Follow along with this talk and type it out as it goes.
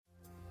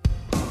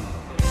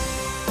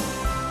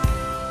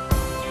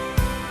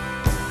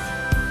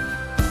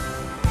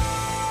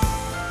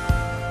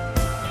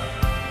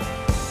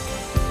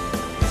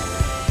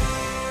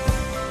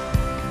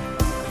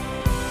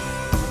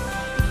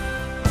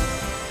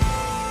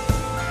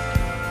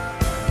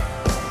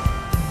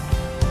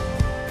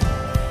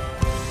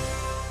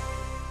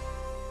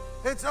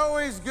It's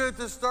always good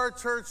to start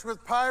church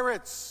with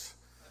pirates.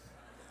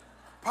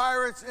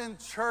 Pirates in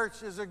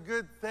church is a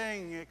good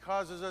thing. It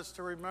causes us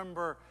to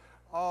remember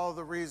all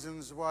the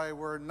reasons why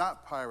we're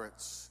not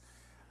pirates.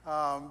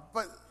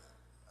 But,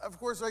 of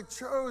course, I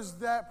chose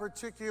that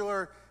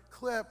particular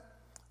clip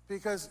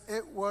because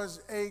it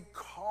was a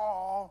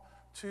call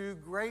to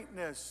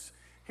greatness.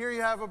 Here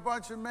you have a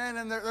bunch of men,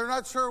 and they're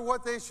not sure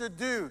what they should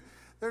do.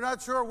 They're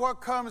not sure what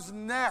comes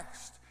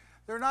next.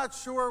 They're not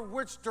sure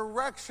which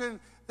direction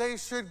they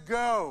should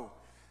go.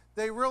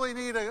 They really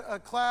need a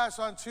class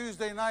on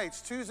Tuesday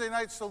nights, Tuesday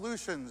night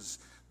solutions,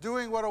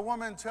 doing what a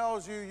woman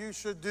tells you you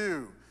should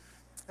do.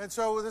 And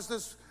so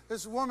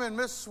this woman,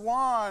 Miss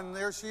Swan,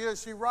 there she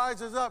is, she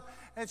rises up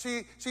and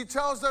she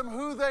tells them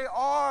who they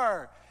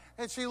are.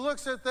 And she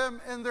looks at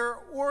them in their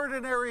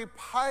ordinary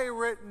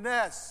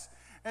pirate-ness.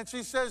 And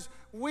she says,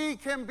 we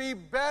can be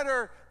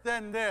better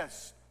than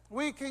this.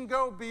 We can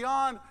go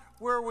beyond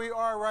where we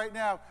are right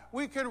now.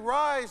 We can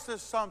rise to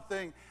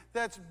something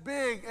that's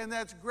big and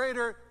that's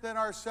greater than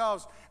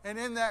ourselves. And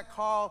in that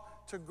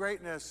call to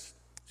greatness,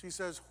 she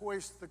says,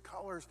 hoist the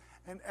colors,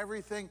 and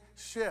everything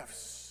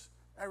shifts.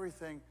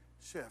 Everything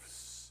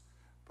shifts.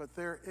 But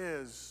there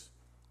is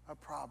a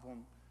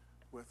problem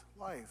with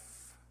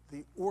life.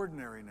 The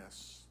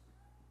ordinariness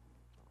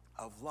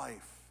of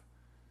life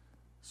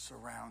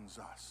surrounds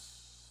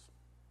us.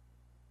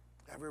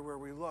 Everywhere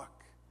we look,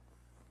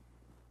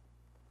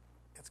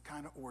 it's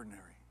kind of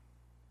ordinary.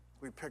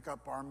 We pick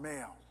up our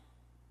mail.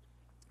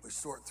 We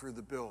sort through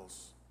the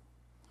bills.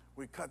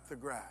 We cut the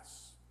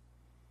grass.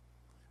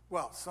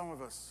 Well, some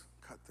of us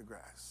cut the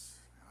grass.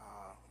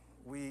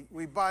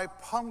 We buy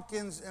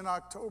pumpkins in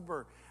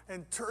October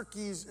and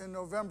turkeys in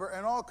November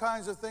and all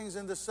kinds of things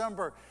in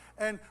December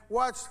and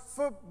watch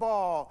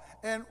football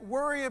and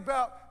worry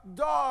about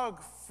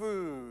dog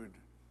food.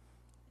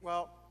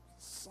 Well,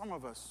 some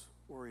of us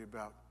worry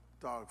about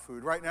dog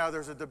food. Right now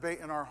there's a debate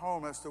in our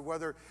home as to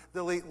whether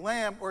they'll eat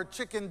lamb or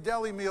chicken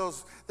deli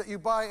meals that you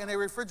buy in a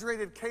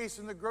refrigerated case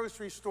in the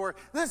grocery store.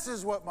 This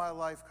is what my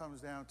life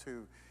comes down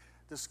to.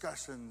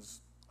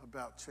 Discussions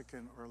about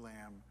chicken or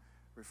lamb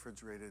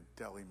refrigerated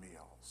deli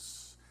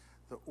meals.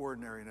 The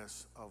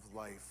ordinariness of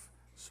life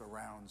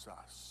surrounds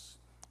us.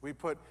 We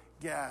put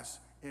gas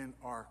in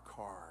our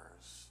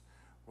cars.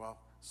 Well,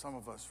 some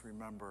of us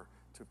remember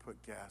to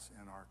put gas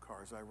in our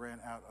cars. I ran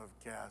out of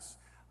gas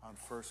on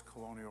First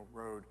Colonial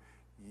Road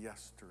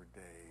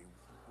yesterday.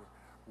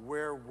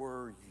 Where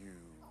were you?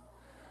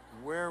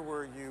 Where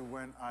were you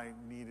when I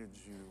needed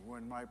you?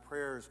 When my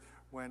prayers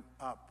went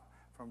up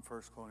from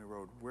First Colonial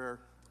Road? Where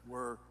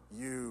were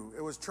you?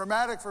 It was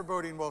traumatic for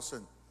Bodine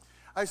Wilson.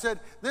 I said,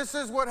 this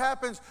is what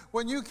happens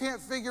when you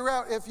can't figure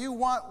out if you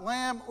want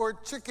lamb or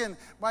chicken.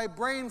 My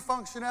brain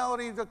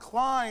functionality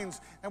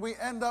declines, and we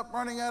end up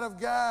running out of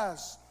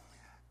gas.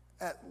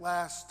 At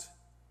last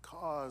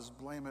cause,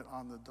 blame it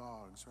on the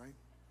dogs, right?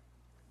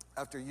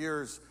 After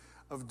years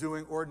of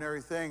doing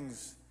ordinary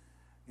things,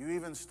 you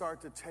even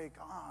start to take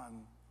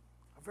on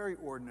a very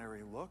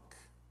ordinary look.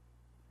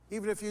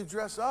 Even if you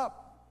dress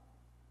up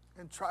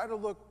and try to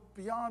look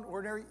beyond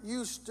ordinary,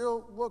 you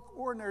still look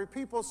ordinary.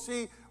 People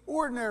see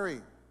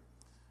ordinary.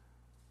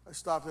 I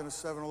stopped in a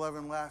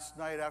 7-Eleven last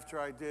night after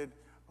I did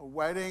a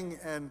wedding,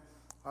 and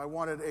I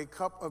wanted a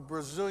cup of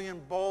Brazilian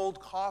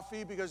bold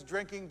coffee because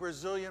drinking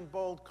Brazilian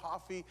bold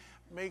coffee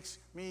makes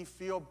me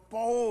feel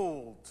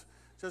bold.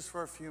 Just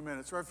for a few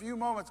minutes. For a few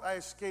moments, I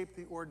escape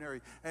the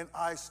ordinary, and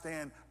I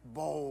stand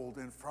bold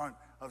in front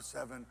of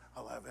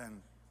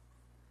 7-Eleven.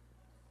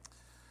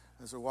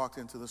 As I walked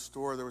into the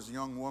store, there was a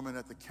young woman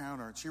at the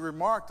counter, and she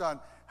remarked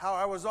on how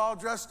I was all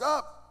dressed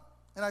up.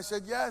 And I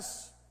said,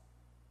 yes,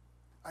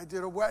 I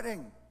did a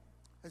wedding.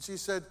 And she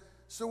said,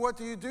 so what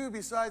do you do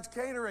besides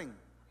catering?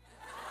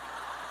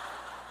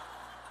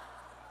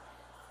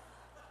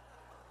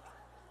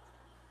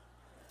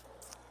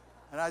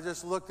 And I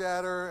just looked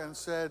at her and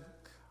said,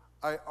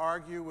 I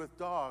argue with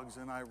dogs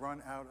and I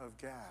run out of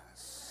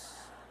gas.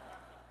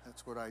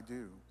 That's what I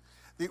do.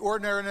 The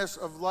ordinariness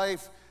of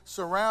life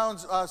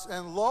surrounds us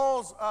and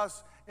lulls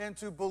us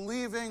into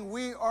believing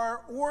we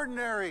are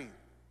ordinary.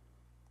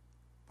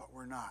 But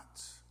we're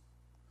not.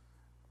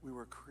 We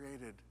were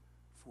created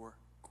for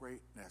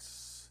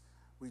greatness.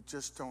 We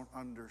just don't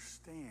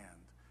understand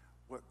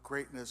what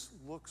greatness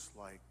looks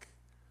like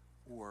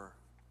or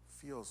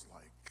feels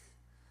like.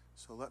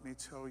 So let me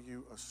tell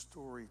you a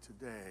story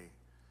today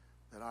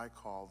that I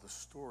call the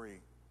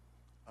story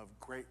of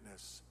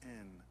greatness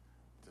in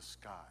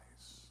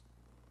disguise.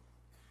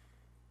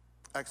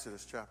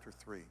 Exodus chapter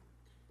 3.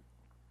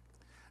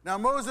 Now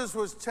Moses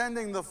was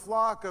tending the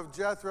flock of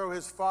Jethro,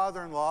 his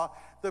father-in-law,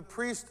 the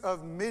priest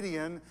of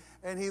Midian,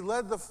 and he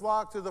led the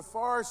flock to the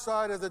far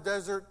side of the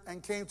desert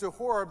and came to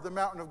Horeb, the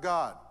mountain of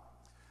God.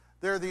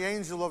 There the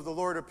angel of the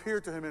Lord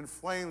appeared to him in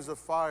flames of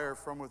fire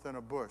from within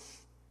a bush.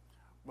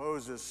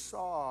 Moses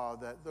saw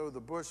that though the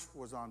bush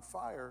was on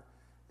fire,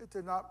 it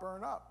did not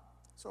burn up.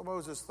 So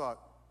Moses thought,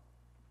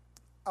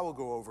 I will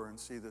go over and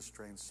see this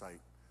strange sight,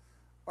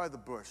 why the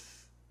bush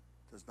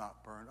does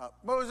not burn up.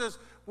 Moses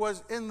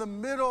was in the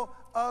middle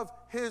of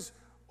his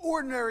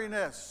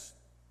ordinariness.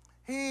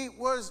 He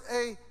was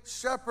a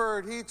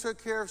shepherd. He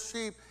took care of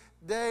sheep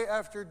day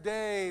after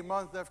day,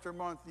 month after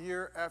month,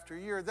 year after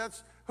year.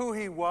 That's who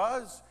he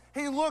was.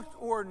 He looked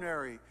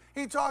ordinary.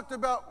 He talked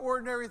about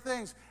ordinary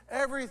things.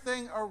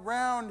 Everything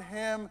around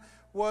him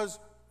was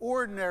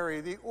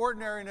ordinary. The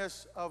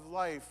ordinariness of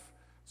life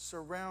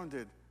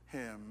surrounded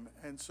him.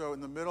 And so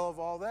in the middle of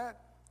all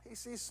that, he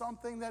sees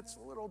something that's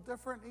a little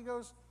different. He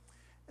goes,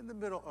 in the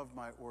middle of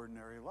my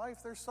ordinary life,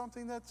 there's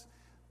something that's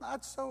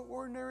not so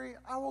ordinary.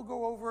 I will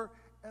go over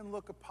and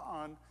look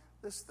upon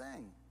this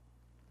thing.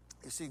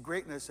 You see,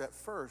 greatness at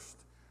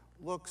first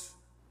looks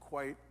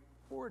quite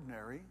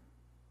ordinary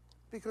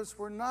because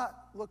we're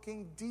not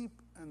looking deep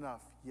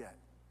enough yet.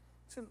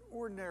 It's an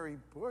ordinary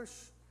bush,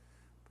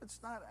 but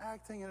it's not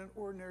acting in an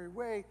ordinary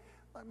way.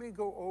 Let me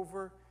go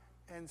over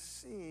and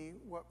see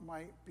what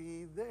might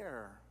be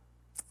there.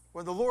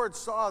 When the Lord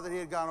saw that he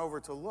had gone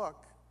over to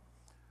look,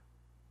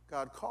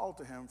 God called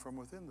to him from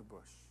within the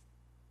bush,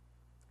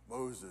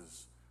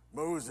 Moses,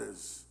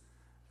 Moses.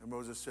 And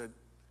Moses said,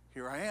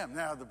 here I am.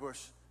 Now the bush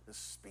is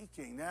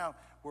speaking. Now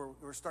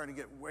we're starting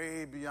to get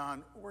way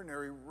beyond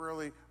ordinary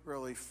really,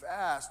 really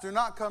fast. Do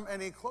not come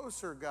any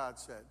closer, God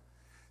said.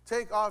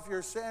 Take off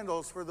your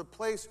sandals, for the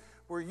place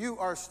where you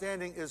are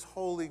standing is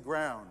holy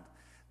ground.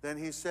 Then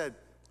he said,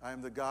 I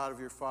am the God of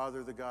your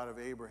father, the God of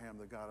Abraham,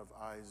 the God of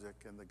Isaac,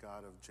 and the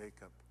God of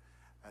Jacob.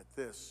 At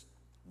this,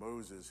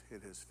 Moses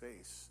hid his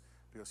face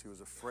because he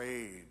was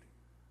afraid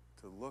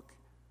to look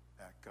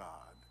at God.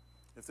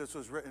 If this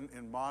was written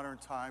in modern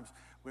times,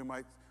 we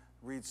might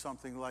read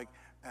something like,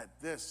 at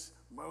this,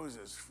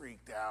 Moses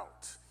freaked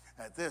out.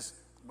 At this,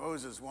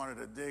 Moses wanted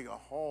to dig a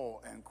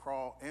hole and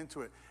crawl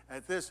into it.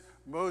 At this,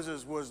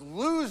 Moses was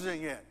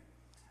losing it.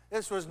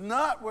 This was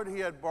not what he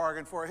had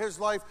bargained for. His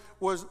life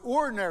was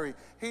ordinary.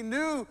 He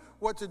knew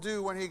what to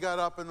do when he got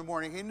up in the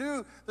morning. He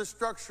knew the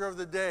structure of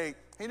the day.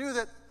 He knew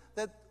that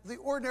the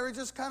ordinary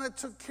just kind of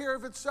took care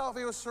of itself.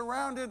 He was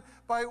surrounded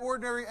by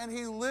ordinary, and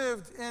he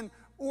lived in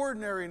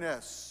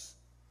ordinariness.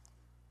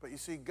 But you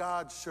see,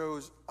 God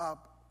shows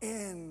up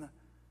in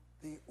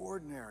the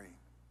ordinary.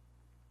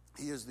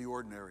 He is the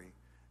ordinary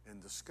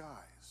in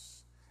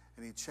disguise.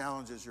 And he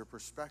challenges your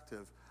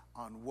perspective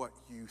on what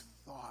you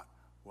thought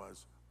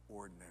was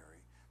ordinary.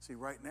 See,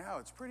 right now,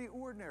 it's pretty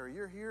ordinary.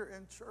 You're here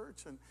in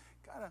church and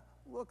kind of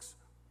looks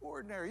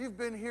ordinary. You've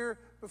been here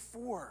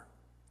before.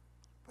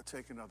 But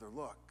take another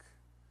look.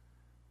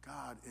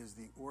 God is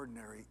the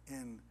ordinary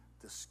in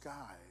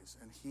disguise,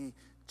 and he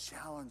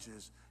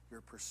challenges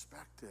your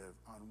perspective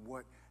on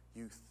what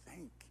you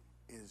think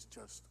is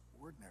just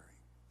ordinary.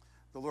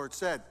 The Lord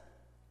said,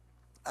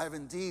 I have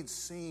indeed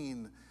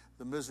seen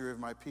the misery of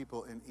my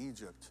people in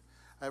Egypt.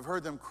 I have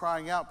heard them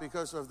crying out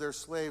because of their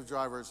slave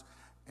drivers,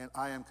 and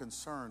I am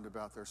concerned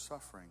about their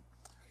suffering.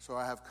 So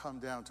I have come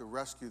down to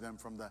rescue them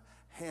from the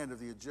hand of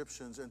the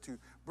Egyptians and to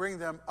bring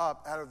them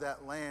up out of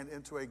that land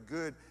into a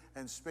good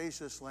and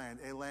spacious land,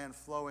 a land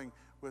flowing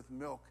with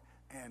milk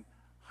and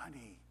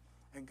honey.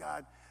 And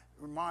God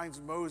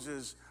reminds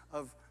Moses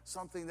of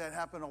something that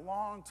happened a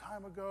long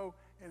time ago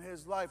in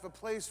his life, a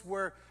place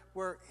where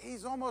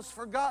he's almost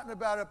forgotten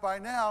about it by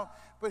now,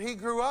 but he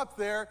grew up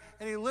there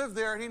and he lived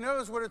there and he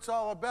knows what it's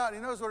all about. He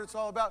knows what it's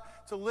all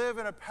about to live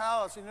in a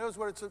palace. He knows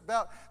what it's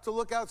about to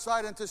look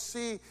outside and to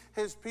see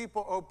his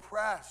people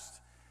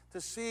oppressed, to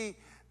see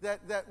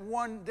that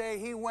one day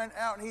he went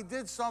out and he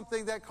did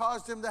something that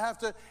caused him to have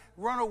to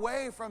run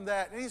away from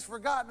that. And he's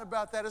forgotten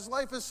about that. His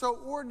life is so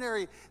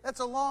ordinary. That's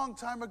a long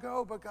time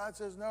ago. But God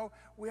says, no,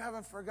 we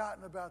haven't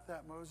forgotten about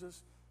that,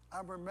 Moses.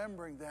 I'm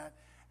remembering that.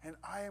 And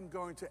I am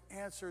going to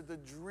answer the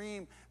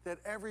dream that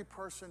every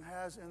person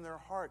has in their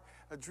heart.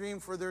 A dream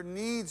for their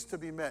needs to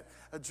be met.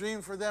 A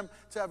dream for them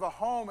to have a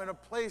home and a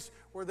place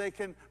where they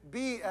can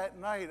be at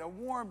night. A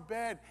warm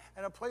bed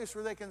and a place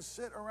where they can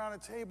sit around a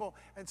table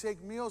and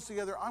take meals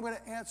together. I'm going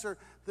to answer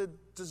the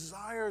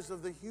desires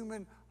of the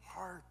human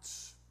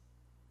hearts.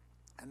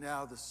 And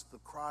now the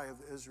cry of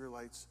the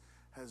Israelites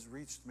has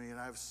reached me, and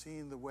I've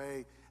seen the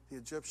way the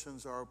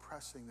Egyptians are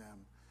oppressing them.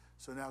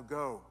 So now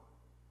go.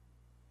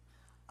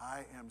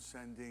 I am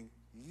sending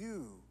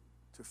you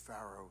to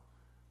Pharaoh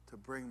to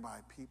bring my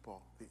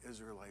people, the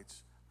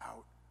Israelites,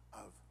 out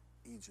of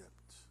Egypt.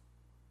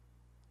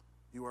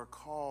 You are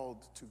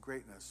called to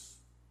greatness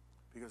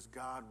because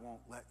God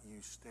won't let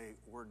you stay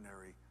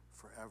ordinary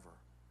forever.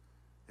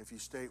 If you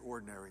stay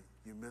ordinary,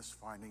 you miss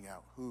finding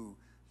out who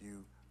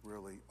you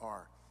really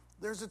are.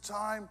 There's a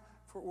time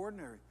for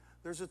ordinary.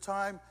 There's a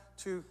time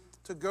to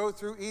go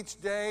through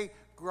each day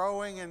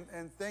growing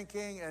and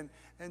thinking and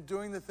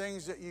doing the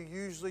things that you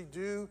usually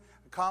do,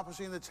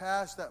 accomplishing the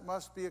tasks that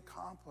must be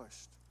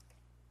accomplished.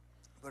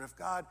 But if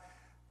God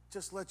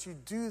just lets you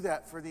do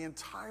that for the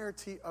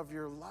entirety of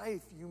your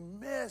life, you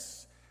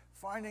miss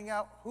finding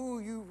out who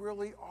you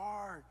really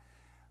are.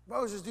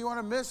 Moses, do you want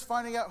to miss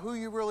finding out who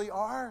you really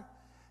are?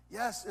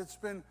 Yes, it's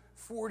been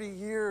 40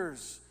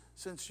 years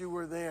since you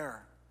were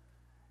there,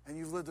 and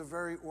you've lived a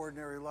very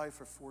ordinary life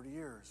for 40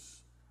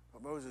 years.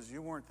 But Moses,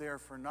 you weren't there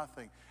for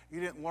nothing. You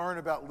didn't learn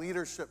about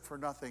leadership for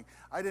nothing.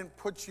 I didn't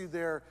put you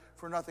there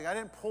for nothing. I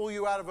didn't pull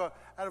you out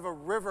of a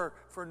river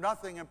for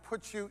nothing and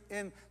put you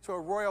into a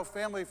royal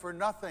family for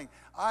nothing.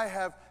 I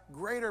have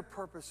greater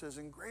purposes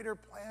and greater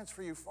plans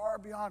for you, far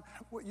beyond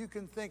what you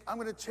can think. I'm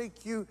going to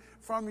take you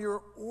from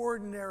your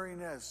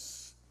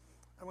ordinariness.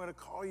 I'm going to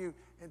call you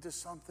into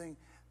something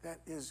that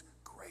is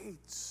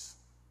great.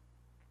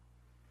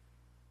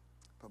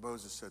 But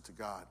Moses said to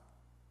God,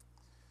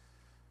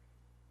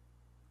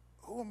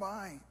 who am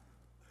I?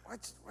 Why'd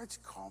you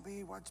call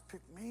me? Why'd you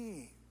pick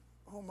me?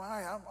 Who am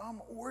I?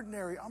 I'm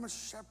ordinary. I'm a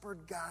shepherd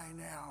guy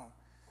now.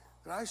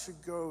 That I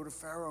should go to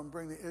Pharaoh and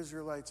bring the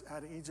Israelites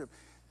out of Egypt.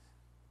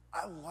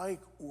 I like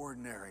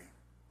ordinary.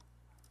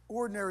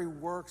 Ordinary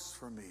works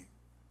for me.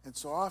 And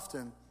so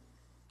often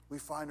we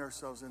find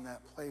ourselves in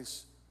that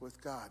place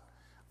with God.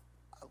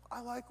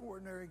 I like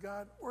ordinary,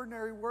 God.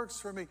 Ordinary works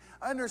for me.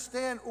 I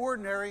understand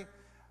ordinary.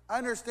 I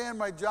understand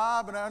my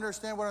job and I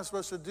understand what I'm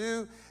supposed to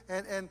do.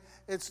 And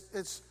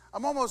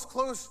I'm almost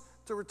close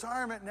to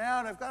retirement now,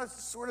 and I've got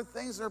sort of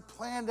things that are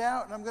planned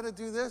out, and I'm going to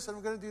do this and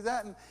I'm going to do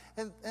that.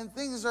 And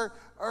things are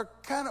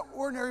kind of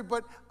ordinary,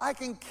 but I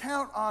can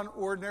count on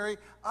ordinary.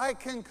 I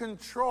can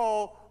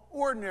control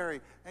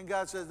ordinary. And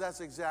God says that's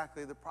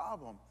exactly the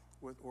problem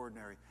with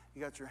ordinary.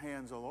 You got your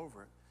hands all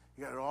over it.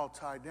 You got it all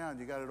tied down.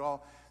 You got it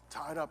all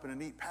tied up in a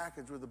neat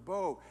package with a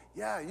bow.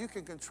 Yeah, you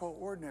can control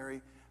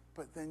ordinary,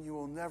 but then you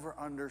will never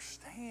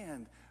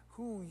understand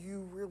who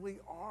you really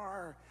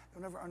are.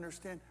 You'll never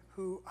understand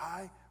who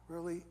I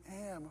really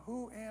am.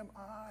 Who am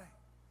I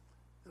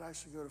that I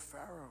should go to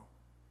Pharaoh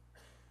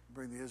and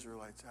bring the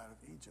Israelites out of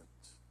Egypt?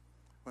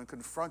 When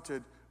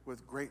confronted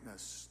with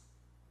greatness,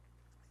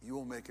 you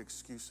will make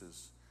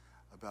excuses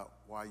about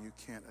why you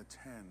can't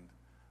attend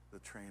the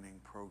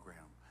training program.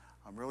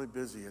 I'm really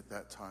busy at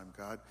that time,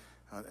 God.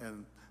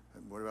 And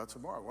what about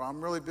tomorrow? Well,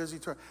 I'm really busy.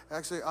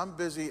 Actually, I'm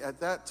busy at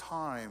that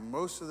time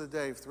most of the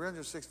day,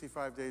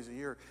 365 days a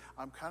year.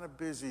 I'm kind of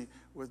busy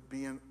with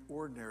being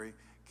ordinary.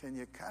 Can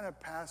you kind of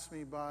pass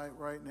me by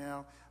right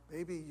now?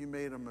 Maybe you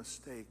made a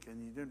mistake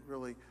and you didn't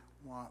really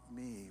want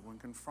me. When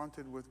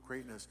confronted with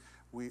greatness,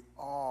 we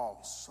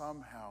all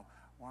somehow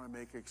want to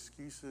make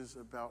excuses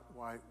about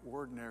why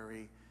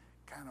ordinary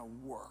kind of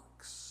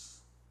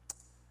works.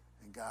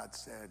 And God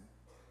said,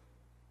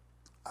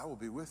 I will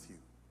be with you.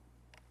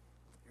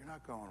 You're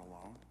not going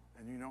alone,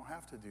 and you don't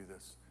have to do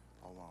this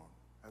alone.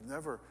 I've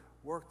never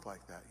worked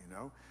like that, you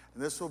know.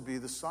 And this will be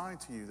the sign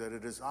to you that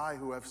it is I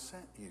who have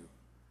sent you.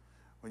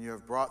 When you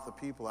have brought the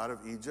people out of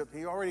Egypt,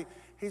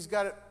 he's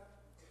got it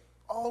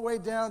all the way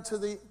down to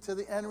the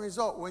end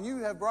result. When you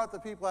have brought the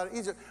people out of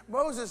Egypt,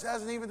 Moses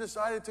hasn't even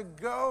decided to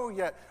go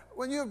yet.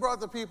 When you have brought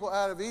the people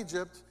out of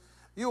Egypt,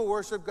 you will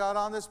worship God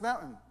on this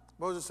mountain.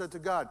 Moses said to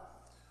God,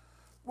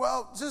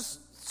 well, just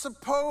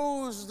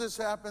suppose this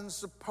happens.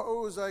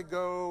 Suppose I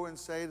go and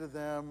say to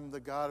them, the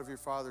God of your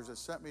fathers has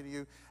sent me to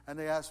you, and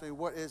they ask me,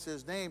 what is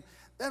his name?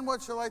 Then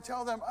what shall I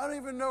tell them? I don't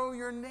even know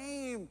your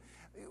name.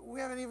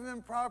 We haven't even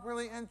been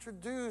properly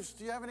introduced.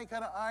 Do you have any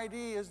kind of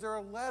ID? Is there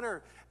a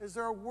letter? Is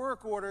there a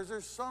work order? Is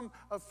there some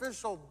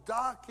official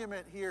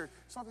document here?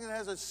 Something that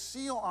has a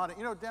seal on it.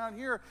 You know, down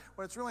here,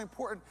 when it's really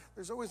important,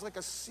 there's always like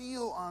a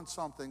seal on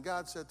something.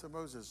 God said to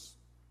Moses,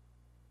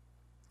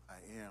 I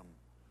am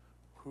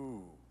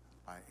who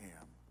I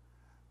am.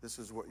 This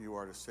is what you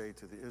are to say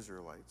to the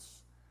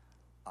Israelites.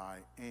 I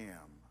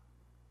am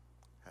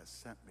has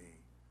sent me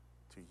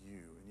to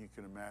you. And you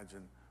can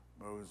imagine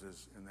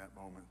Moses in that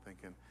moment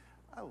thinking,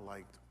 I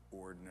liked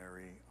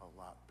ordinary a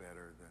lot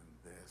better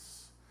than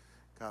this.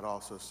 God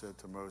also said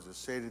to Moses,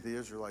 say to the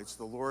Israelites,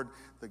 the Lord,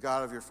 the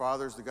God of your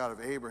fathers, the God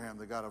of Abraham,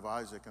 the God of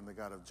Isaac, and the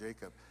God of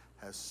Jacob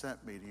has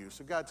sent me to you.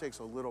 So God takes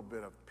a little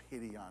bit of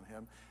pity on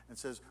him and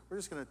says, we're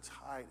just going to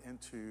tie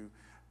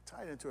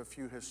it into a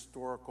few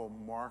historical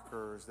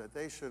markers that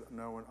they should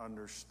know and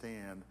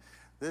understand.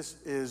 This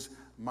is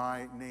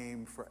my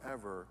name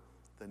forever,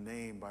 the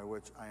name by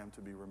which I am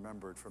to be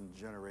remembered from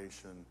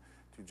generation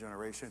to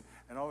generation.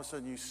 And all of a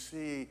sudden you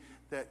see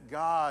that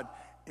God,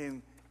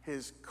 in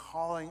his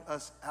calling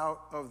us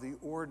out of the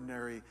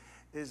ordinary,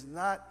 is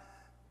not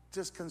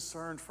just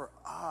concerned for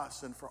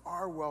us and for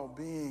our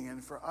well-being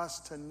and for us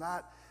to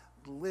not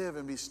live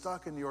and be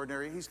stuck in the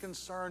ordinary. He's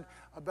concerned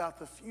about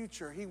the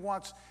future. He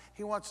wants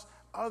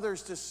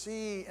others to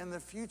see in the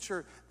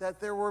future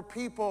that there were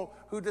people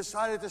who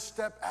decided to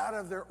step out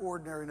of their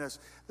ordinariness.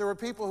 There were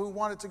people who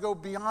wanted to go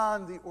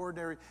beyond the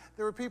ordinary.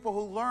 There were people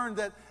who learned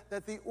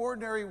that the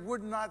ordinary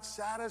would not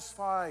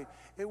satisfy.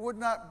 It would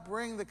not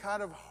bring the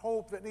kind of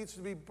hope that needs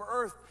to be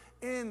birthed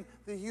in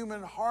the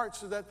human heart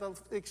so that the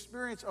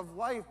experience of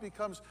life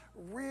becomes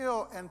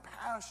real and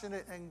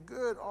passionate and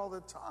good all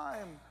the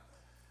time.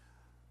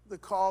 The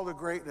call to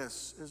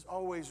greatness is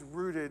always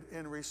rooted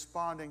in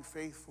responding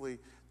faithfully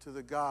to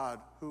the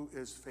God who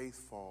is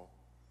faithful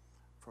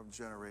from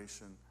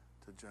generation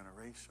to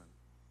generation.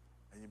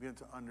 And you begin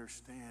to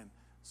understand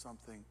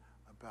something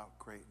about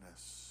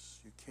greatness.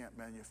 You can't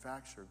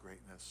manufacture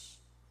greatness.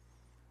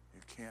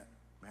 You can't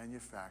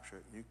manufacture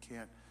it. You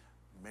can't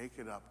make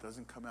it up,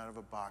 doesn't come out of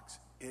a box.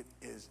 It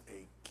is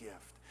a gift.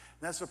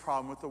 And that's the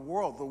problem with the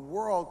world. The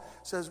world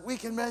says we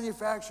can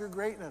manufacture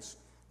greatness.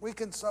 We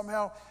can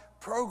somehow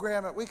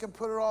program it. We can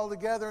put it all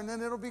together and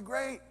then it'll be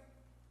great.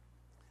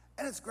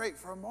 And it's great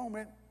for a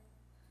moment.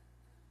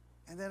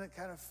 And then it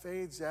kind of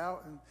fades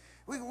out. And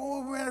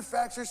we'll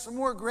manufacture some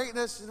more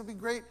greatness. It'll be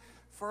great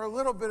for a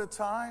little bit of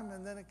time.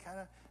 And then it kind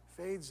of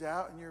fades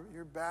out and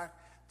you're back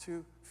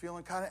to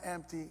feeling kind of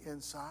empty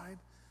inside.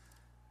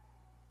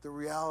 The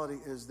reality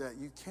is that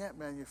you can't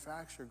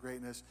manufacture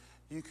greatness.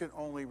 You can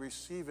only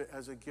receive it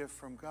as a gift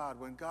from God.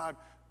 When God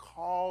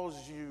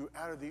calls you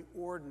out of the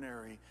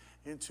ordinary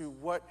into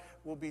what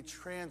will be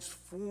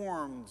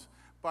transformed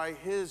by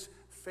his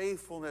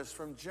faithfulness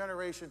from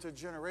generation to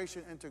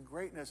generation into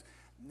greatness,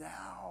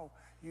 now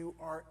you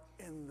are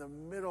in the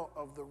middle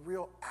of the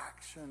real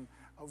action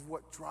of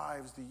what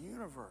drives the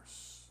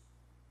universe.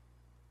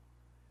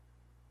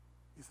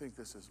 You think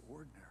this is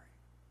ordinary.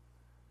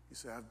 You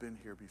say, I've been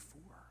here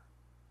before.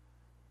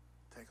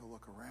 Take a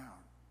look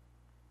around.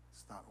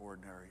 It's not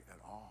ordinary at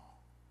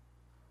all.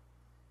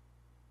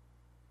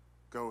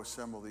 Go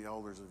assemble the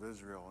elders of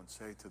Israel and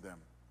say to them,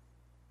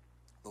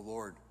 the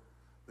Lord,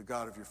 the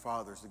God of your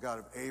fathers, the God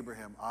of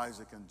Abraham,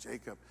 Isaac, and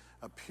Jacob,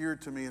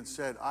 appeared to me and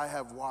said, I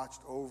have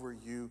watched over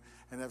you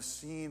and have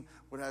seen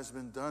what has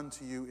been done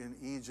to you in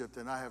Egypt,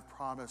 and I have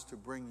promised to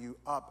bring you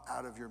up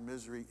out of your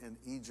misery in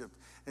Egypt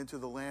into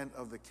the land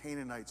of the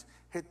Canaanites,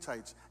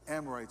 Hittites,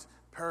 Amorites,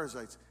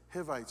 Perizzites,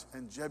 Hivites,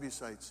 and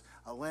Jebusites,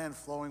 a land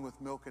flowing with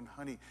milk and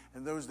honey.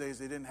 In those days,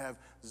 they didn't have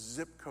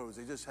zip codes.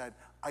 They just had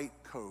ite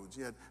codes.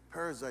 You had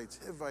Perizzites,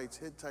 Hivites,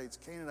 Hittites,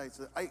 Canaanites,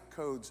 the ite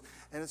codes.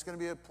 And it's going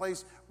to be a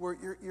place where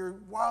your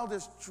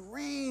wildest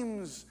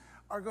dreams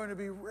are going to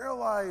be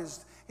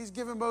realized. He's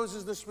given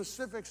Moses the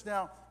specifics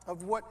now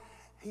of what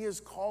he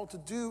is called to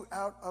do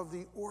out of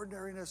the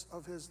ordinariness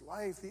of his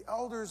life. The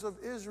elders of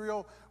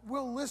Israel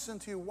will listen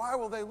to you. Why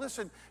will they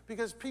listen?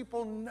 Because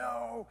people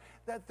know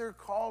that they're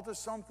called to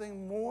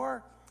something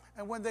more.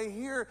 And when they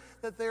hear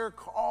that they are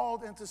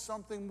called into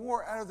something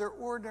more out of their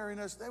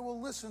ordinariness, they will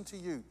listen to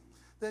you.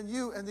 Then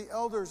you and the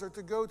elders are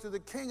to go to the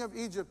king of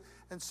Egypt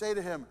and say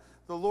to him,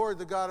 the Lord,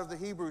 the God of the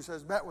Hebrews,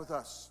 has met with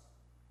us.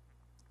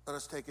 Let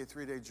us take a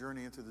 3-day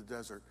journey into the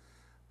desert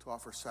to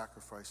offer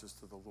sacrifices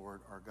to the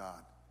Lord our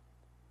God.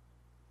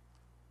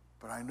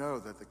 But I know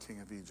that the king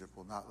of Egypt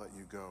will not let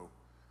you go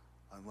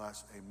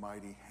unless a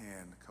mighty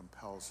hand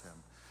compels him.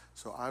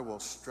 So I will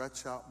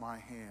stretch out my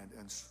hand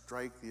and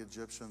strike the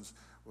Egyptians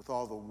with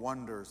all the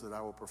wonders that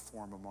I will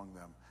perform among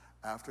them.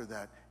 After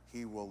that,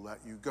 he will let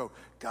you go.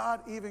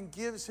 God even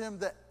gives him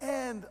the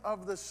end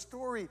of the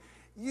story.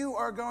 You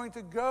are going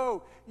to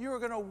go. You are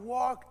going to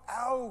walk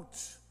out.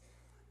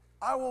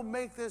 I will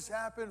make this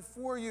happen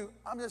for you.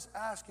 I'm just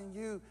asking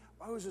you,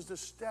 Moses, to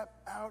step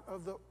out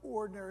of the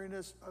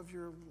ordinariness of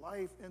your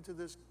life into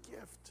this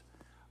gift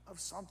of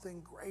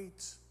something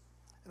great.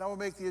 And I will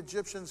make the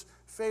Egyptians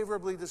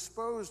favorably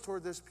disposed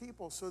toward this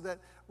people so that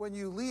when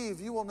you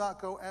leave, you will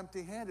not go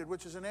empty-handed,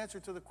 which is an answer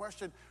to the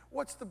question,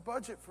 what's the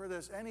budget for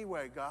this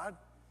anyway, God?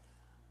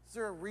 Is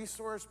there a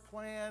resource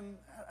plan?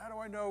 How do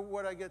I know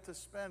what I get to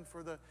spend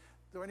for the...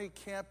 Are there any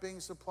camping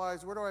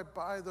supplies? Where do I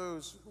buy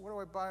those? What do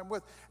I buy them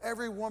with?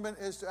 Every woman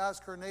is to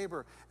ask her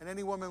neighbor, and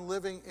any woman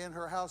living in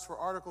her house for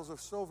articles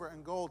of silver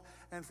and gold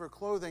and for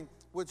clothing,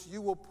 which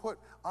you will put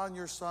on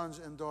your sons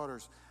and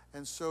daughters.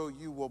 And so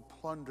you will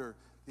plunder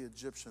the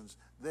Egyptians.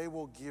 They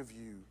will give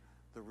you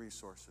the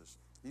resources.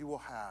 You will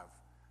have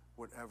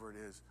whatever it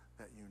is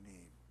that you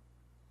need.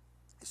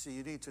 You see,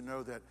 you need to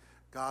know that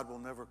God will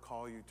never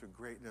call you to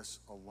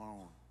greatness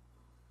alone.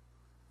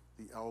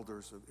 The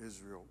elders of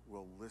Israel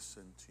will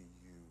listen to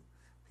you.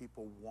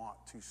 People want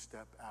to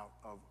step out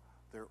of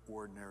their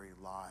ordinary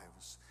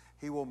lives.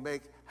 He will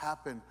make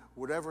happen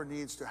whatever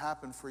needs to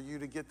happen for you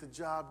to get the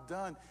job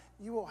done.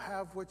 You will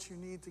have what you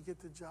need to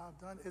get the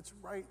job done. It's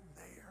right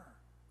there.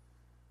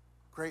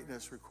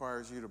 Greatness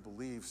requires you to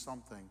believe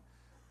something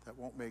that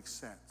won't make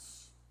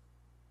sense.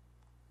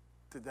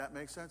 Did that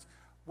make sense?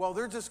 Well,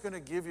 they're just going to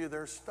give you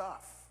their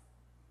stuff.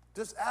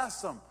 Just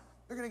ask them.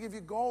 They're going to give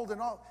you gold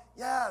and all.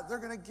 Yeah, they're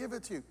going to give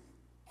it to you.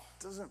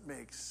 Doesn't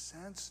make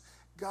sense.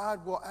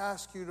 God will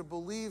ask you to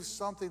believe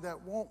something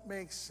that won't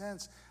make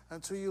sense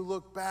until you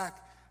look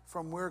back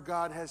from where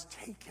God has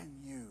taken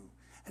you.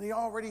 And he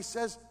already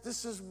says,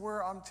 this is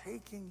where I'm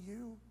taking you.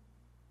 You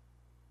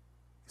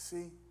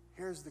see,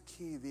 here's the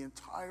key. The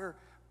entire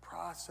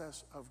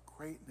process of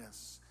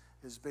greatness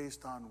is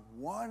based on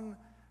one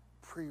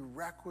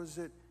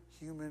prerequisite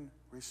human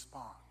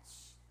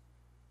response.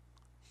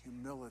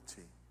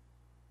 Humility.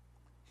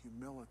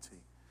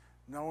 Humility.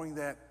 Knowing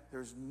that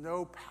there's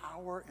no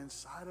power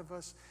inside of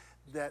us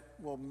that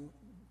will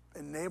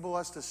enable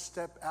us to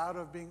step out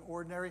of being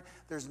ordinary.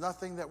 There's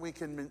nothing that we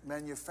can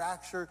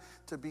manufacture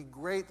to be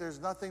great. There's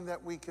nothing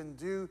that we can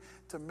do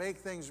to make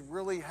things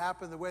really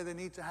happen the way they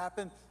need to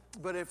happen.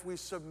 But if we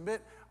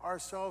submit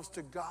ourselves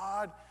to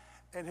God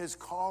and his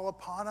call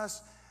upon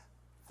us,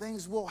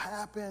 things will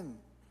happen.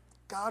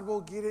 God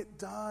will get it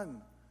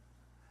done.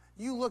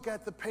 You look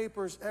at the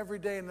papers every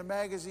day and the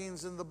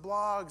magazines and the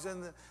blogs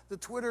and the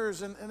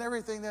Twitters and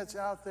everything that's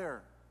out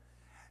there.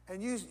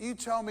 And you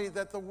tell me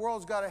that the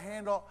world's got a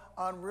handle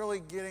on really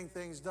getting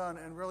things done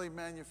and really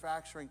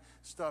manufacturing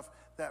stuff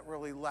that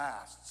really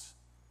lasts.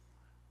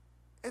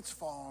 It's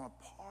falling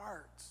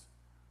apart.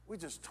 We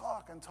just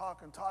talk and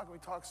talk and talk, and we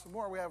talk some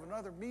more. We have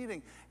another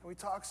meeting, and we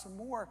talk some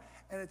more.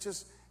 And it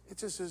just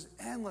is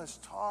endless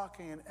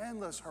talking and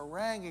endless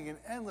haranguing and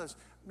endless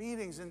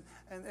meetings. And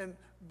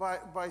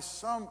by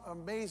some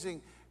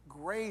amazing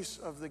grace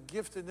of the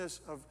giftedness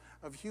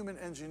of human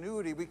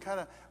ingenuity, we kind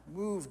of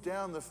move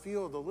down the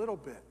field a little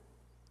bit.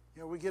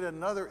 You know, we get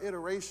another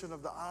iteration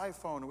of the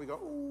iPhone, and we go,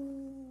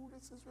 ooh,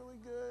 this is really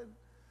good.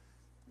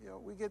 You know,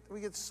 we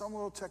get some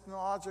little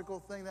technological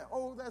thing that,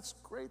 oh, that's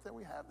great that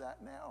we have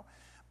that now.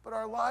 But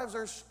our lives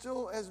are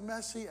still as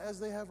messy as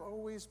they have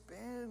always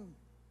been.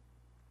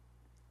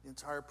 The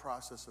entire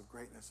process of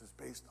greatness is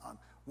based on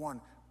one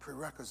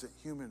prerequisite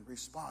human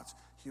response: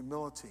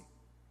 humility.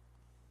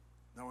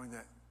 Knowing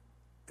that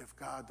if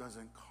God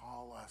doesn't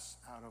call us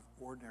out of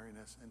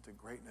ordinariness into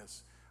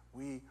greatness,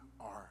 we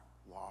are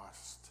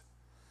lost.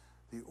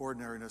 The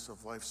ordinariness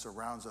of life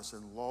surrounds us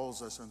and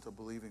lulls us into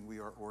believing we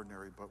are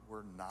ordinary, but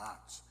we're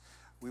not.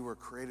 We were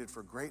created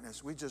for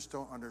greatness. We just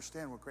don't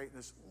understand what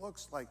greatness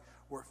looks like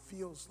or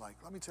feels like.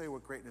 Let me tell you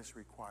what greatness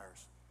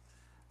requires.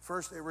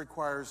 First, it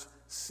requires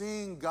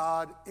seeing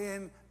God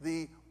in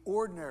the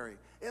ordinary.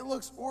 It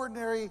looks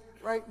ordinary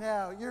right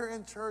now. You're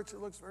in church, it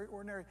looks very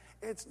ordinary.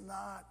 It's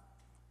not.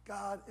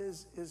 God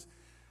is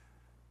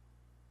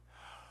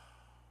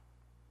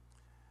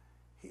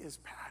He is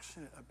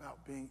passionate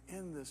about being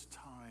in this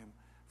time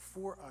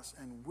for us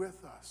and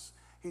with us.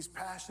 He's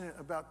passionate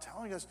about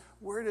telling us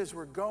where it is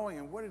we're going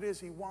and what it is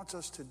He wants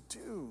us to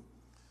do.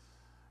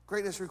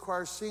 Greatness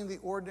requires seeing the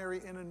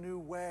ordinary in a new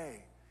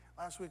way.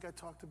 Last week I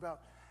talked about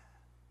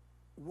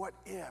what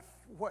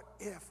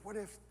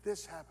if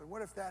this happened?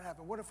 What if that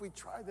happened? What if we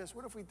tried this?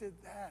 What if we did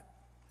that?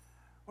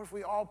 What if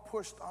we all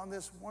pushed on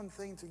this one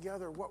thing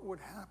together? What would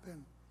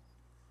happen?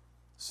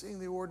 Seeing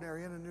the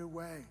ordinary in a new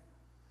way.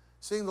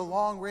 Seeing the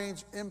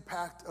long-range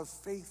impact of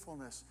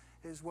faithfulness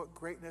is what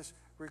greatness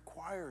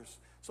requires.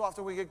 So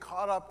often we get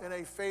caught up in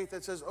a faith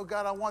that says, oh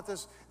God, I want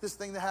this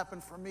thing to happen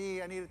for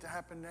me. I need it to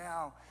happen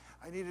now.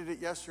 I needed it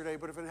yesterday,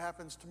 but if it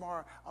happens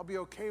tomorrow, I'll be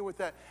okay with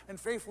that. And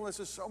faithfulness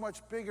is so much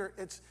bigger.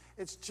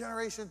 It's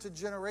generation to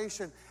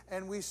generation.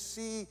 And we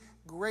see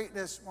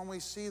greatness when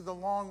we see the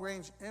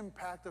long-range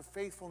impact of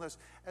faithfulness,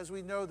 as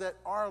we know that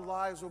our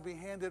lives will be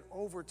handed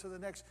over to the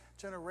next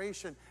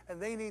generation.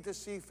 And they need to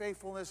see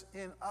faithfulness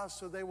in us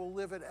so they will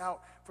live it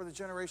out for the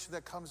generation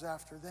that comes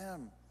after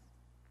them.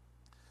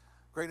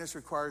 Greatness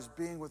requires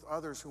being with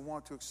others who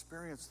want to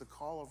experience the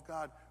call of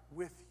God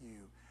with you.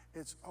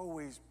 It's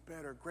always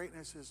better.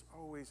 Greatness is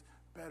always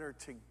better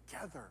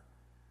together.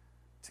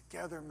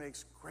 Together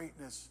makes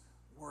greatness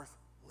worth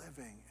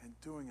living and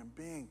doing and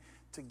being.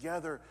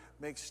 Together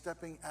makes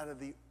stepping out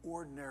of the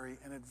ordinary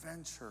an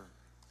adventure.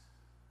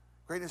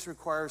 Greatness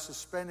requires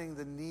suspending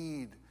the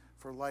need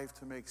for life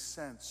to make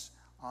sense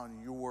on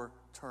your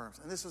terms.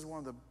 And this is one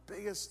of the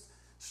biggest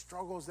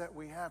struggles that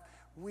we have.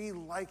 We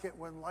like it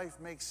when life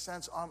makes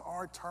sense on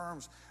our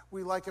terms.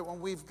 We like it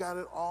when we've got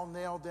it all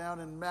nailed down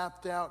and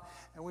mapped out,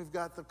 and we've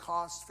got the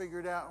costs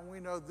figured out, and we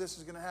know this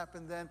is going to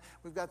happen then.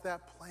 We've got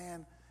that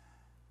plan,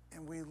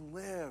 and we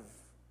live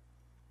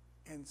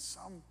in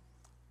some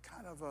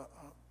kind of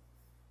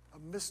a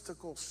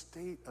mystical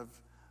state of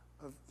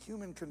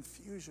human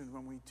confusion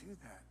when we do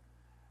that,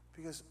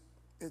 because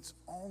it's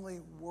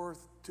only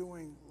worth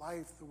doing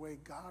life the way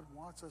God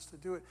wants us to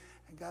do it.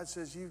 And God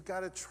says, you've got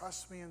to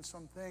trust me in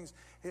some things.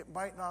 It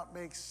might not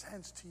make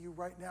sense to you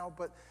right now,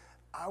 but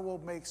I will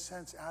make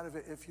sense out of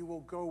it if you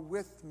will go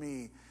with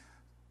me.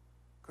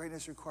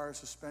 Greatness requires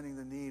suspending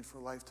the need for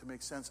life to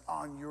make sense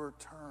on your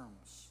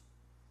terms.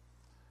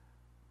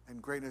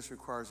 And greatness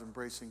requires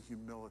embracing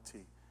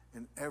humility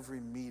in every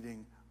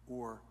meeting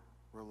or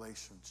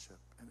relationship.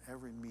 In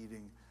every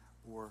meeting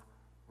or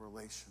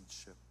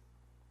relationship.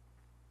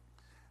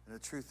 And the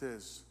truth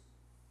is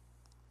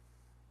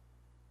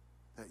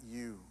that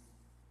you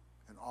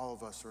and all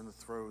of us are in the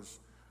throes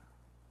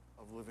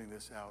of living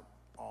this out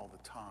all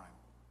the time.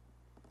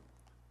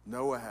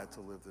 Noah had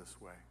to live this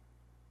way.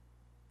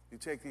 You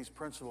take these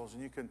principles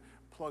and you can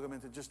plug them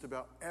into just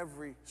about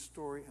every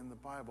story in the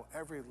Bible,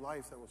 every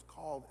life that was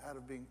called out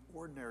of being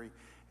ordinary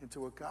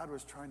into what God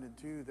was trying to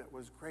do that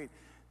was great.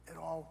 It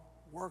all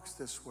works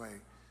this way.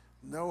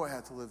 Noah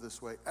had to live this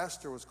way.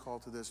 Esther was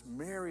called to this.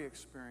 Mary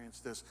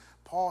experienced this.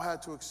 Paul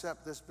had to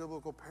accept this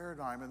biblical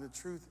paradigm, and the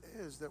truth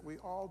is that we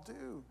all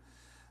do.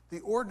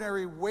 The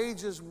ordinary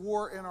wages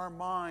war in our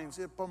minds.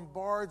 It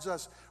bombards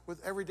us with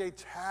everyday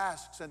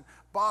tasks and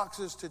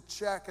boxes to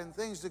check and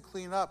things to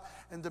clean up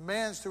and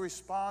demands to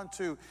respond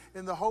to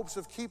in the hopes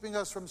of keeping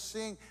us from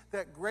seeing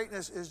that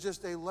greatness is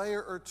just a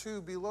layer or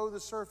two below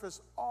the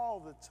surface all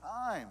the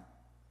time.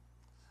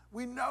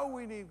 We know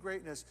we need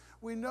greatness.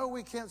 We know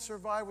we can't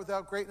survive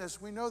without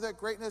greatness. We know that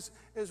greatness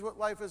is what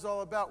life is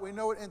all about. We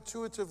know it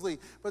intuitively,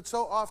 but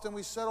so often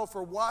we settle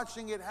for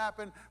watching it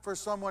happen for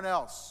someone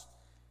else,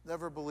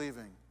 never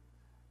believing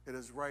it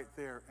is right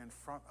there in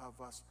front of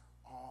us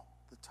all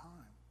the time.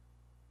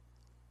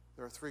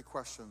 There are 3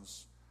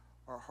 questions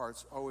our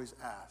hearts always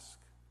ask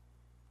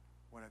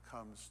when it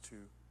comes to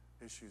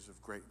issues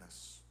of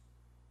greatness,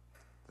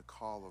 the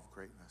call of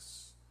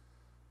greatness.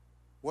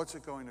 What's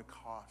it going to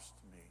cost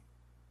me?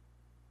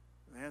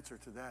 The answer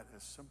to that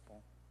is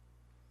simple.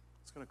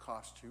 It's going to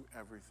cost you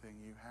everything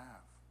you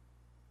have.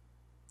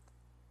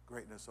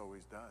 Greatness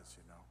always does,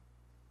 you know.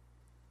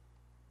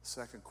 The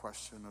second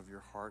question of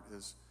your heart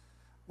is,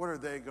 what are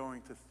they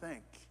going to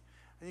think?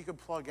 And you can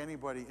plug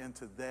anybody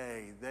into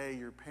they,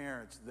 your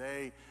parents,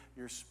 they,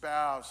 your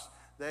spouse,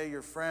 they,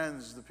 your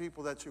friends, the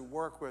people that you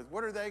work with.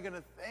 What are they going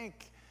to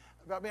think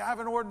about me? I have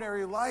an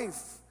ordinary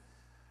life.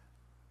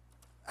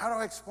 How do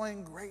I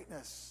explain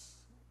greatness?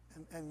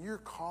 And you're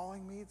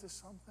calling me to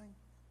something?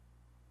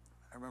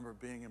 I remember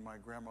being in my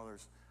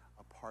grandmother's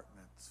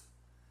apartment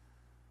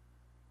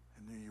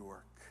in New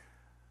York.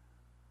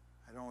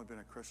 I'd only been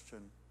a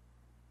Christian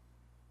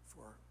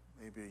for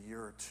maybe a year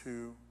or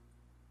 2.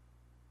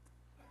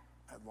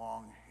 Had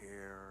long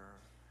hair.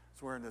 I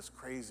was wearing this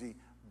crazy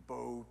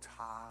bow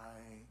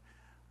tie.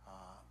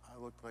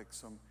 I looked like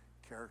some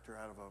character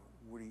out of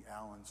a Woody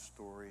Allen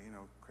story, you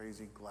know,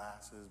 crazy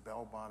glasses,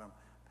 bell-bottom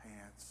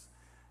pants,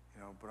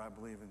 you know, but I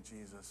believe in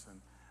Jesus. And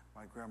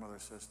my grandmother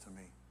says to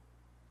me,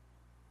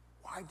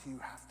 "Why do you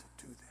have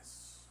to do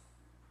this?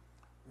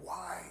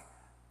 Why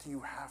do you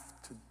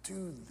have to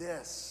do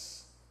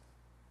this?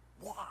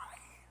 Why?"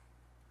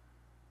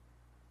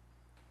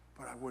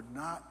 But I would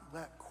not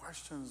let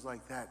questions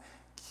like that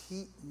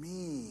keep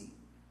me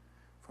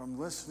from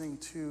listening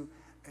to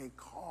a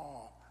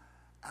call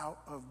out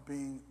of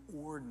being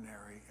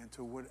ordinary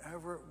into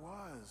whatever it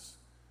was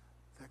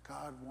that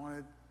God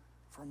wanted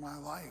for my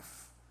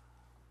life.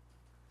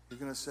 You're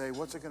going to say,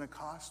 what's it going to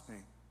cost me?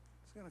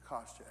 It's going to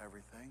cost you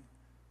everything.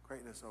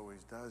 Greatness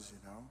always does,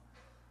 you know.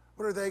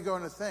 What are they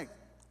going to think?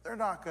 They're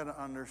not going to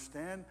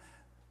understand.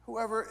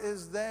 Whoever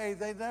is they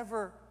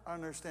never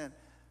understand.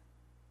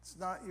 It's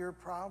not your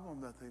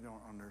problem that they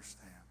don't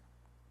understand.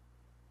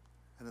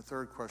 And the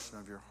third question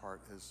of your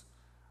heart is,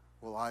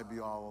 will I be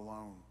all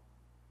alone?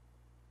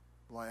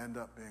 Will I end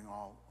up being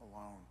all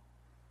alone?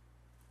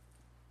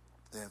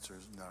 The answer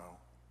is no.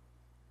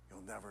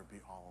 You'll never be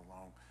all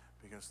alone,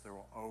 because there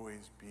will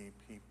always be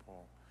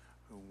people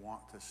who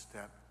want to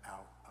step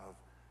out of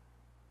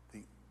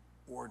the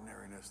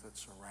ordinariness that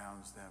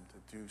surrounds them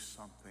to do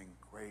something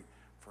great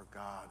for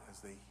God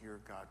as they hear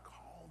God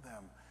call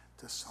them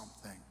to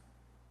something.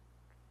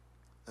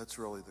 That's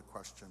really the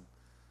question.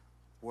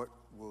 What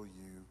will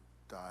you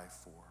die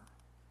for?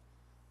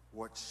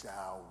 What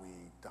shall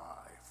we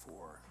die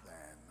for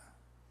then?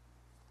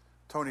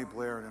 Tony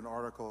Blair, in an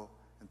article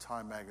in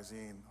Time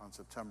magazine on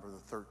September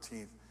the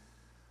 13th,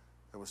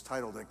 that was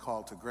titled "A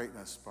Call to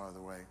Greatness," by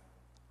the way,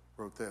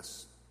 wrote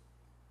this: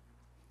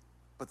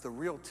 "But the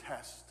real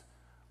test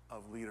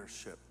of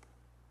leadership,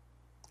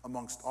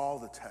 amongst all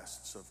the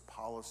tests of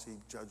policy,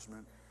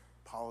 judgment,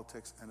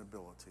 politics, and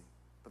ability,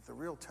 but the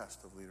real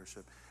test of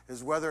leadership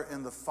is whether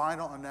in the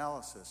final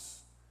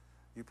analysis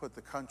you put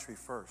the country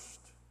first,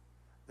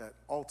 that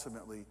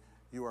ultimately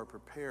you are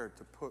prepared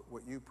to put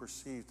what you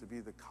perceive to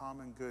be the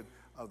common good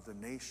of the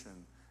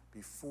nation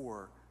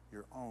before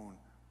your own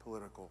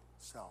political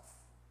self.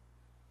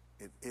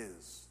 It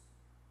is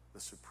the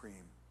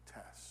supreme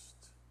test."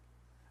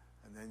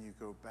 And then you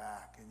go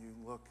back and you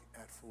look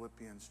at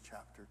Philippians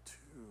chapter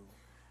 2,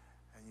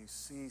 and you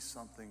see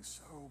something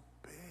so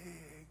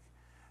big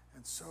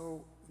and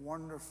so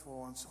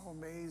wonderful and so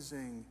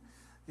amazing.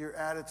 Your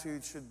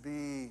attitude should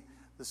be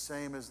the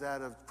same as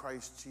that of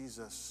Christ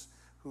Jesus,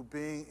 who,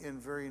 being in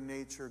very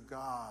nature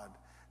God,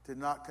 did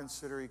not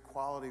consider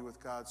equality with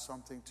God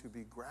something to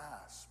be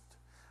grasped,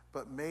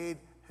 but made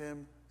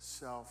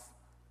himself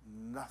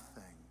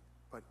nothing,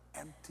 but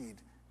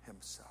emptied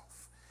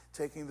himself,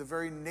 taking the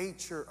very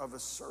nature of a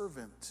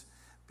servant,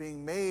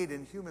 being made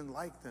in human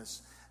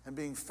likeness, and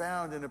being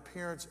found in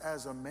appearance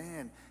as a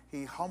man,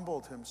 he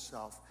humbled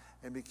himself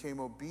and became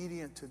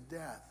obedient to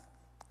death,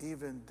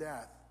 even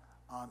death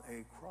on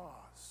a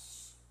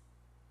cross.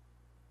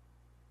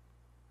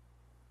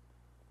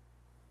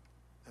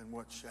 And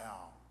what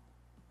shall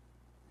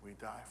we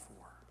die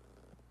for?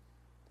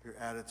 Your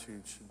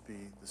attitude should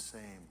be the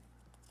same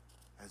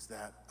as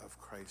that of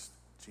Christ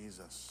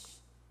Jesus,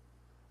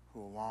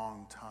 who a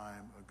long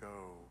time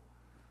ago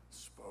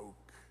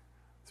spoke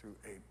through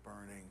a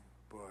burning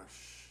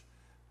bush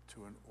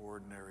to an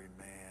ordinary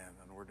man,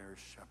 an ordinary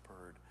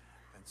shepherd,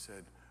 and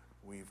said,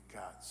 "We've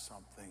got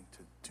something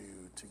to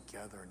do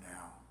together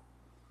now.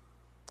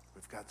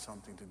 We've got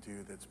something to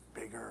do that's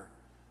bigger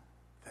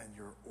than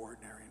your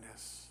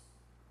ordinariness."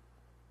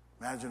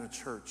 Imagine a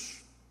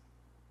church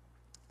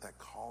that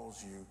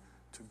calls you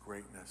to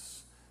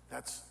greatness.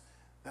 That's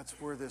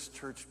where this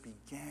church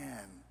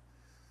began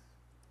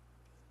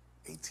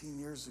 18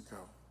 years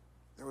ago.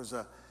 There was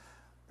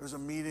There was a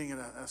meeting in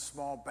a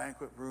small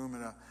banquet room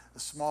in a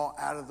small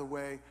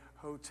out-of-the-way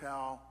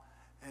hotel.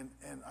 And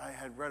I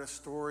had read a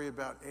story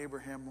about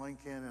Abraham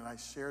Lincoln, and I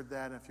shared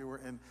that. If you were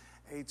in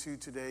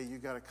A2 today, you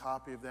got a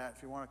copy of that.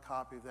 If you want a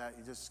copy of that,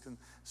 you just can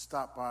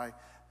stop by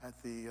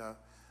at the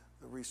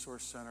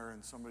Resource Center,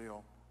 and somebody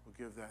will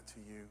give that to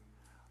you.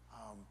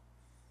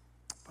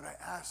 But I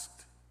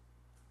asked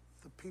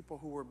the people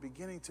who were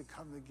beginning to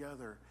come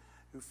together,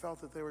 who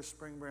felt that they were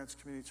Spring Branch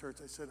Community Church,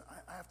 I said,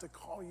 I have to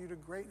call you to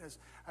greatness.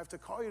 I have to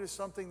call you to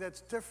something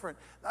that's different.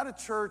 Not a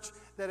church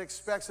that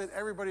expects that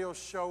everybody will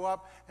show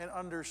up and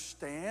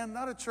understand.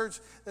 Not a church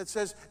that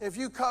says, if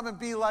you come and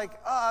be like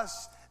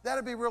us,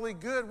 that'd be really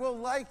good. We'll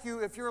like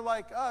you if you're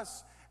like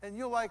us, and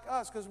you'll like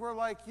us because we're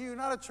like you.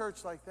 Not a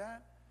church like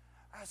that.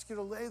 I ask you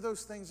to lay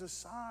those things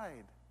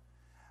aside.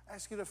 I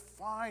ask you to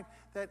find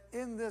that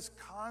in this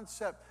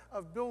concept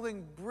of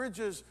building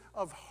bridges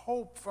of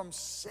hope from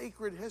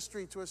sacred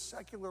history to a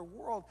secular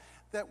world,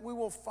 that we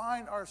will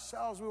find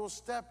ourselves, we will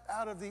step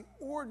out of the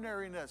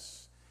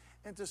ordinariness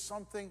into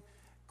something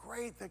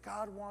great that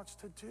God wants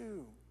to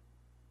do.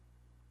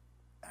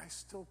 And I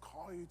still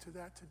call you to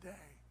that today.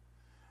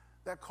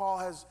 That call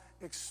has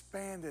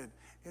expanded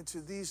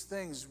into these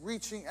things,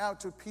 reaching out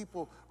to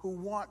people who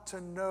want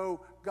to know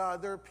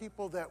God. There are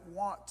people that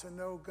want to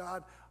know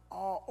God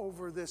all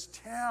over this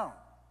town.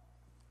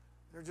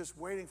 They're just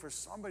waiting for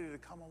somebody to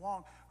come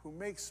along who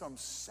makes some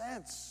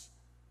sense,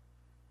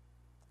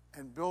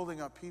 and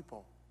building up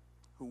people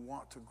who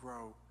want to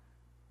grow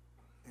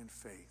in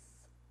faith.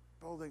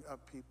 Building up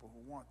people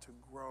who want to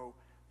grow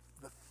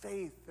the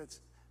faith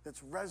that's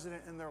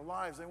resident in their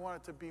lives. They want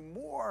it to be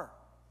more.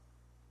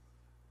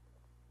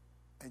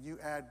 And you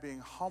add being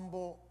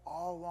humble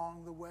all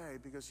along the way,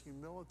 because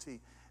humility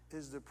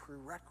is the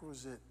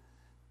prerequisite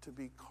to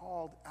be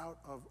called out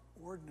of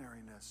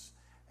ordinariness.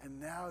 And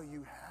now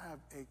you have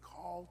a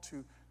call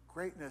to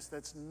greatness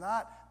that's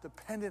not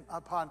dependent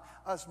upon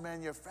us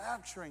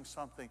manufacturing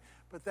something,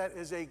 but that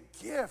is a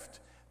gift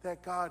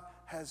that God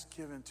has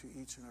given to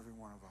each and every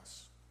one of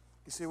us.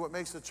 You see, what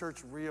makes the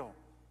church real,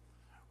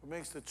 what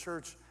makes the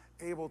church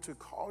able to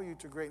call you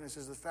to greatness,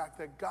 is the fact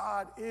that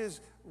God is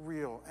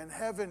real and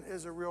heaven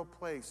is a real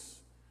place.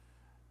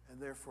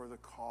 And therefore the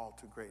call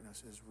to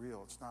greatness is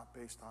real. It's not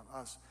based on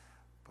us,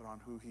 but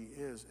on who he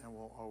is and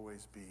will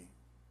always be.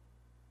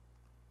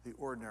 The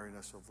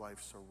ordinariness of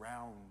life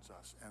surrounds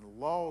us and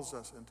lulls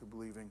us into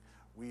believing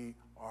we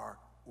are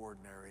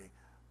ordinary,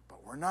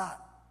 but we're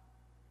not.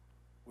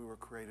 We were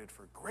created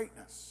for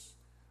greatness.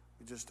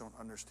 We just don't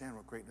understand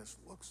what greatness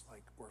looks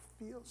like or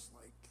feels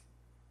like.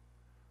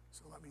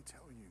 So let me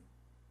tell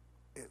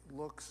you, it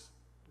looks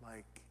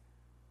like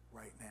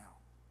right now.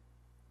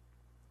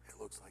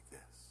 It looks like this.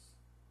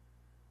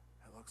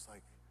 It looks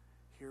like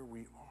here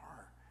we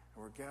are,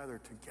 and we're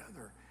gathered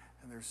together,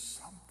 and there's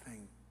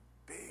something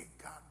big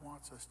God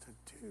wants us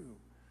to do.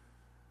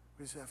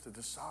 We just have to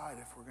decide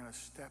if we're going to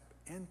step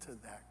into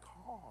that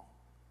call,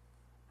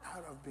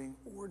 out of being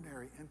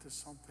ordinary into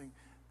something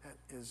that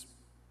is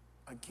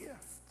a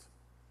gift.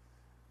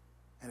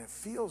 And it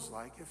feels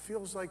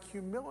like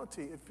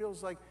humility. It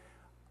feels like,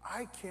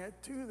 I can't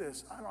do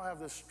this. I don't have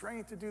the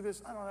strength to do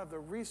this. I don't have the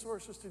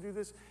resources to do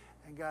this.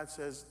 And God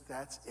says,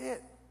 that's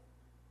it.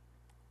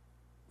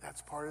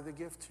 That's part of the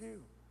gift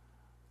too.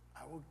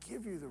 I will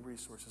give you the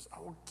resources. I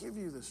will give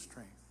you the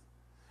strength.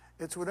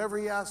 It's whatever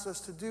he asks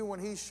us to do when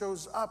he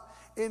shows up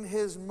in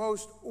his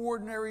most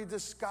ordinary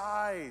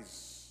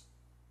disguise.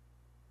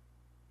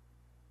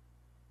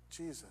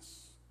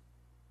 Jesus.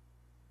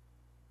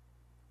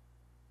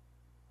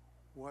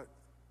 What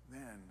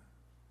then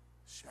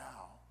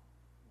shall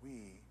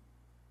we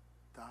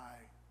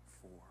die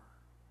for?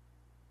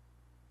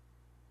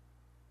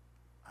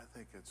 I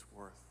think it's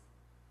worth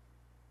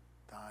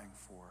dying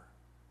for,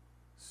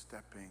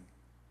 stepping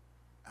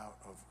out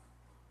of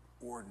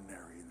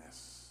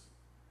ordinariness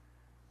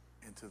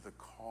into the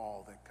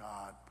call that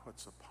God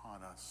puts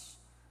upon us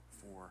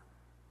for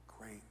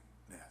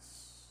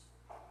greatness.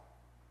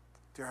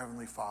 Dear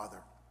Heavenly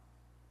Father,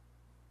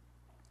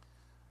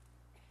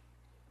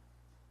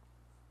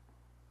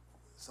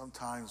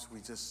 sometimes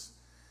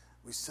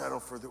we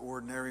settle for the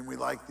ordinary, and we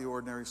like the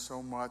ordinary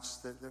so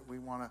much that we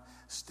want to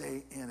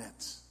stay in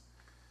it.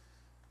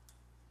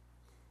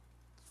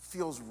 It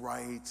feels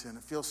right and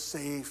it feels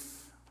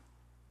safe.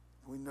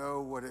 We know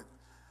what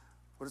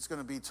it's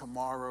going to be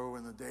tomorrow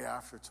and the day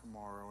after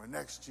tomorrow and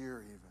next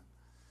year even.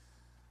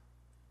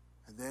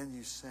 And then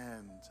you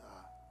send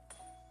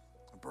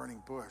a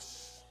burning bush,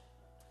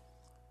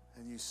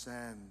 and you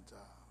send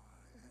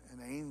an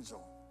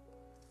angel,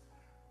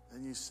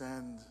 then you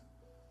send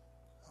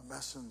a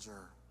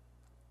messenger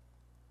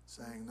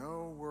saying,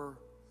 no, we're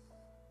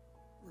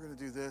going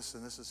to do this,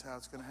 and this is how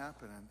it's going to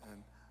happen,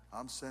 and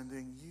I'm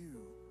sending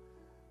you.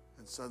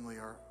 And suddenly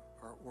our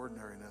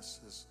ordinariness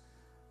is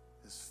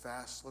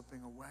fast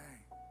slipping away.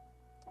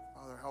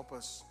 Father, help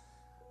us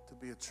to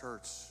be a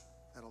church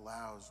that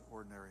allows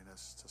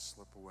ordinariness to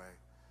slip away.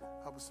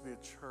 Help us to be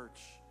a church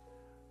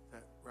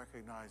that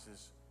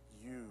recognizes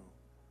you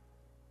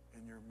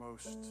in your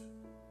most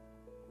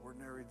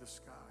ordinary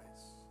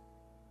disguise.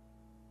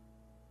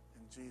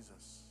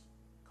 Jesus,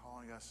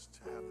 calling us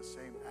to have the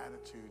same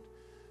attitude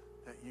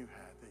that you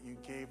had, that you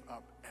gave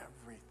up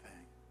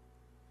everything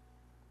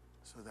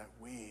so that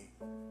we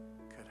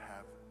could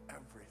have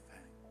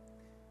everything.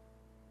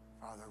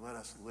 Father, let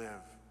us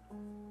live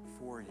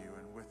for you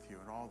and with you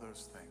and all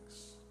those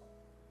things.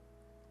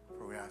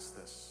 For we ask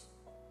this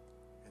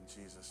in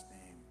Jesus'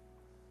 name.